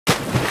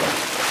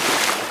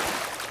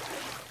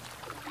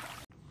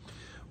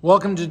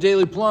Welcome to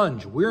Daily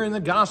Plunge. We're in the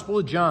Gospel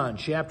of John,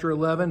 chapter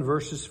 11,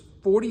 verses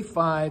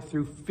 45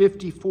 through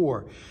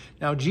 54.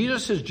 Now,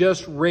 Jesus has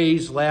just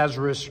raised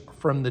Lazarus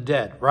from the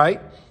dead, right?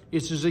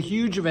 This is a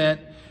huge event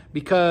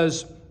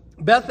because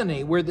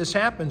Bethany, where this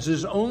happens,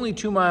 is only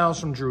 2 miles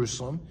from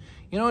Jerusalem.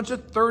 You know, it's a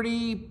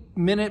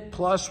 30-minute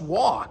plus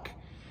walk.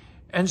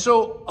 And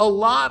so a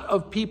lot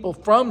of people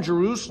from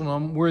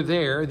Jerusalem were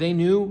there. They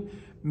knew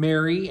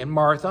Mary and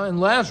Martha and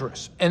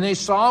Lazarus, and they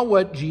saw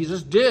what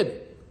Jesus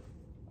did.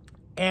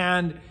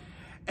 And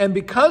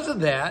because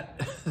of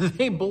that,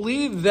 they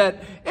believe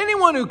that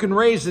anyone who can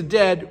raise the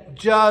dead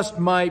just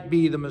might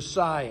be the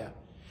Messiah.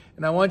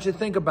 And I want you to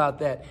think about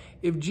that.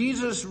 If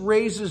Jesus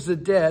raises the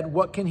dead,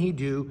 what can he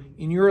do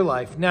in your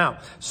life? Now,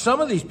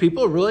 some of these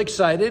people are really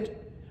excited,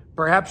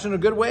 perhaps in a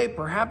good way,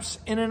 perhaps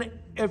in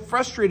a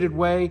frustrated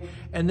way,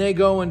 and they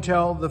go and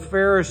tell the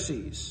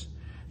Pharisees,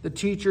 the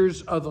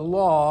teachers of the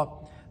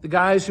law, the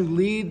guys who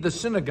lead the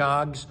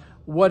synagogues,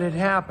 what had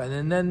happened.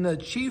 And then the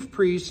chief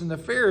priests and the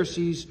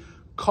Pharisees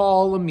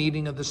call a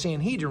meeting of the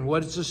Sanhedrin.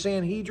 What is the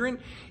Sanhedrin?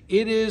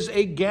 It is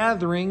a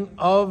gathering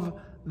of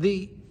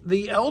the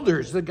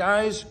elders, the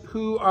guys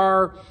who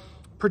are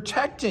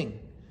protecting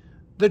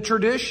the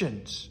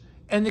traditions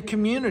and the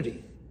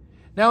community.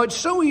 Now, it's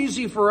so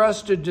easy for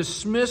us to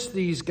dismiss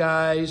these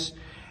guys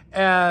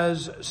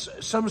as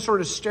some sort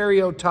of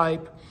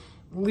stereotype,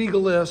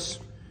 legalists.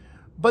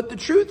 But the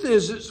truth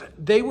is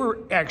they were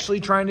actually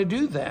trying to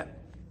do that,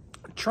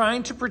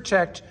 trying to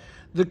protect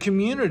the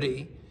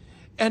community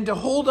and to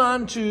hold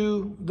on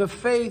to the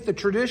faith, the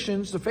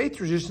faith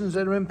traditions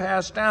that have been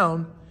passed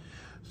down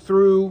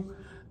through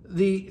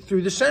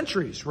the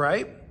centuries,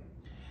 right?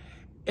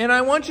 And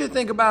I want you to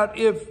think about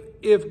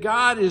if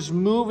God is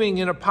moving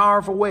in a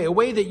powerful way, a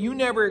way that you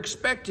never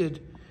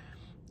expected,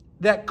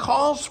 that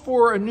calls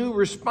for a new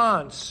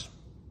response.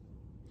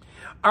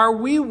 Are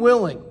we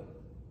willing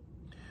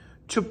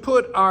to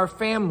put our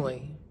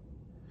family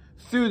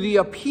through the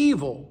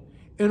upheaval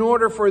in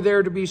order for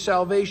there to be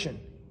salvation?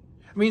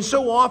 I mean,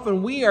 so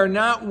often we are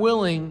not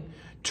willing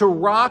to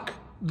rock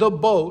the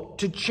boat,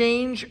 to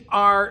change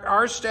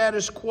our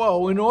status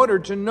quo in order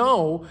to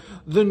know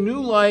the new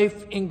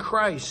life in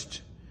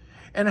Christ.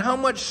 And how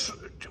much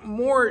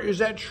more is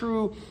that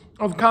true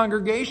of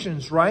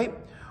congregations, right?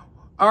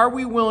 Are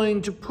we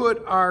willing to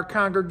put our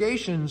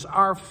congregations,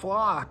 our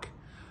flock,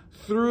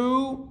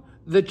 through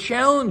the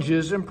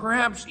challenges and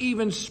perhaps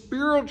even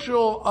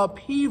spiritual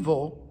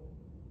upheaval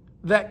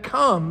that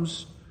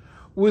comes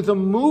with a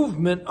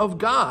movement of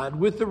God,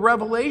 with the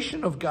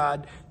revelation of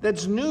God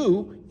that's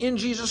new in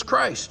Jesus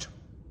Christ?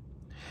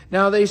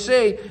 Now, they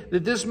say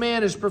that this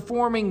man is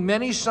performing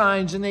many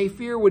signs, and they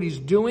fear what he's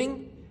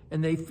doing,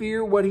 and they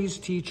fear what he's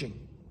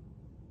teaching.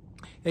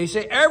 They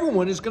say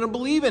everyone is going to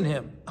believe in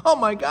him. Oh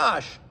my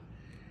gosh.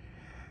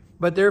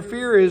 But their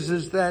fear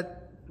is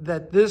that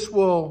this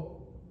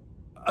will,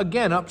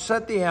 again,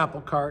 upset the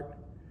apple cart,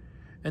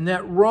 and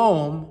that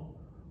Rome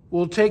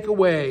will take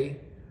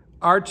away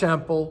our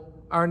temple,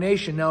 our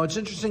nation. Now, it's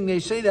interesting they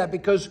say that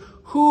because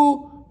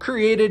who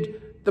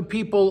created the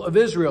people of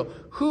Israel?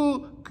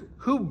 Who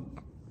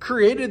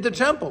created the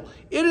temple?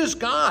 It is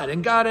God.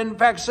 And God, in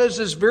fact, says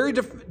this very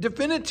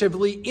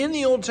definitively in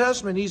the Old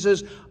Testament. He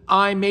says,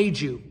 I made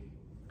you.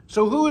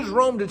 So who is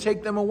Rome to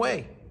take them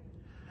away?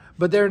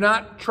 But they're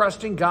not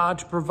trusting God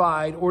to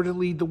provide or to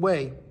lead the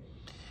way.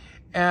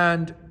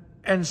 And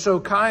so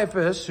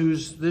Caiaphas,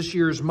 who's this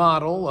year's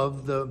model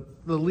of the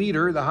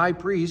leader, the high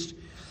priest,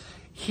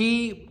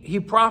 he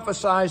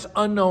prophesies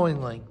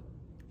unknowingly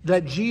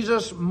that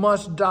Jesus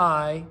must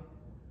die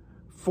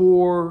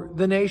for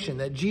the nation,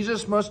 that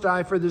Jesus must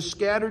die for the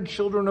scattered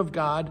children of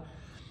God,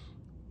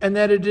 and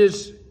that it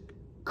is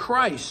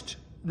Christ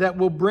that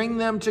will bring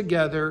them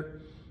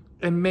together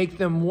and make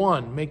them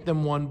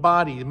one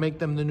body, make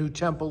them the new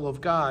temple of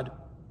God.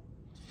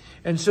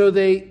 And so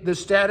the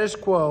status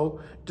quo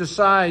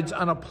decides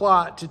on a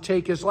plot to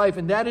take his life.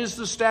 And that is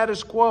the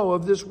status quo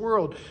of this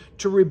world,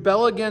 to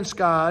rebel against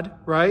God,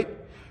 right?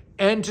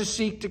 And to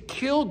seek to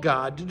kill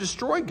God, to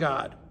destroy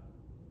God.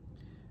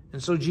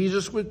 And so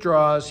Jesus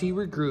withdraws, he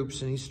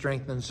regroups, and he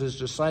strengthens his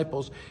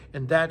disciples.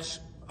 And that's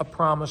a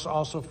promise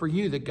also for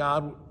you, that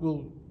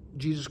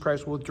Jesus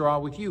Christ will withdraw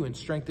with you and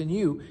strengthen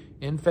you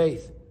in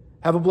faith.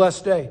 Have a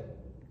blessed day.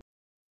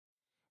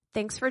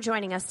 Thanks for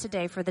joining us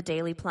today for the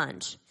Daily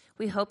Plunge.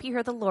 We hope you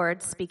hear the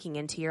Lord speaking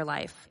into your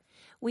life.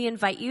 We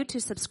invite you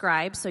to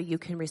subscribe so you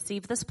can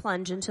receive this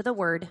plunge into the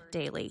Word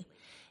daily.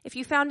 If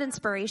you found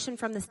inspiration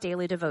from this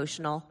daily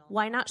devotional,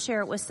 why not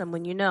share it with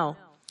someone you know?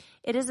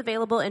 It is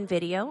available in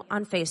video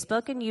on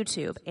Facebook and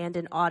YouTube, and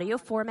in audio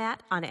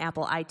format on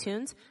Apple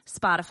iTunes,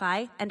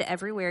 Spotify, and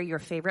everywhere your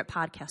favorite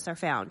podcasts are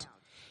found.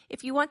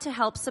 If you want to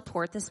help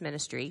support this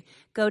ministry,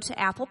 go to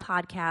Apple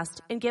Podcast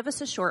and give us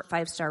a short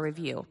 5-star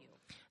review.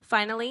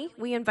 Finally,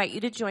 we invite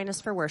you to join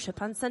us for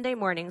worship on Sunday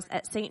mornings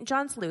at St.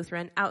 John's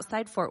Lutheran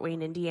outside Fort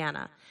Wayne,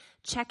 Indiana.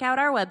 Check out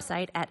our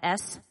website at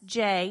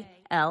sjlt.org.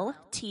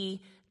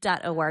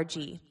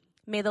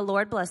 May the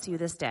Lord bless you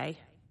this day.